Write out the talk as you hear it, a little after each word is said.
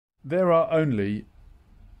There are only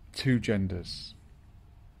two genders.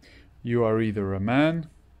 You are either a man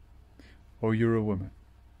or you're a woman.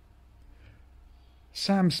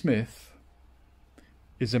 Sam Smith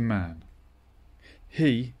is a man.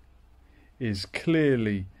 He is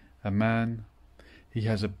clearly a man. He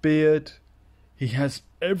has a beard. He has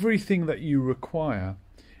everything that you require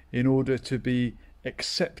in order to be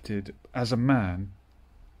accepted as a man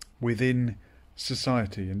within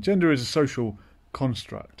society. And gender is a social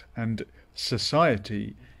construct, and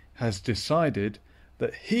society has decided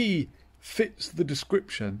that he fits the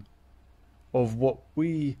description of what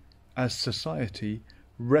we as society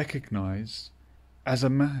recognise as a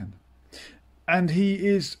man. And he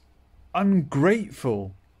is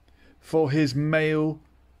ungrateful for his male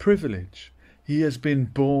privilege. He has been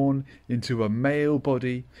born into a male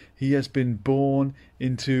body. He has been born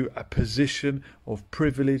into a position of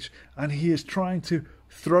privilege, and he is trying to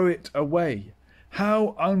throw it away.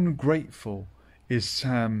 How ungrateful is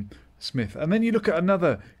Sam Smith? And then you look at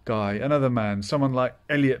another guy, another man, someone like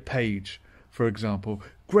Elliot Page, for example.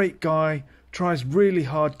 Great guy, tries really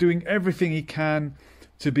hard, doing everything he can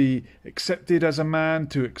to be accepted as a man,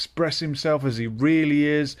 to express himself as he really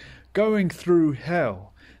is, going through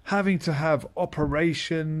hell, having to have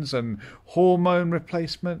operations and hormone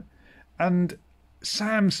replacement. And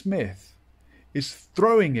Sam Smith is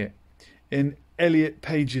throwing it in Elliot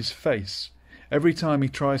Page's face every time he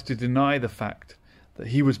tries to deny the fact that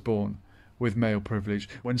he was born with male privilege,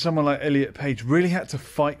 when someone like Elliot Page really had to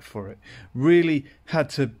fight for it, really had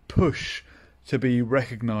to push to be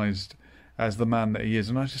recognised as the man that he is.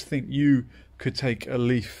 And I just think you could take a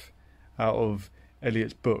leaf out of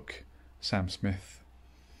Elliot's book, Sam Smith.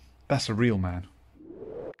 That's a real man.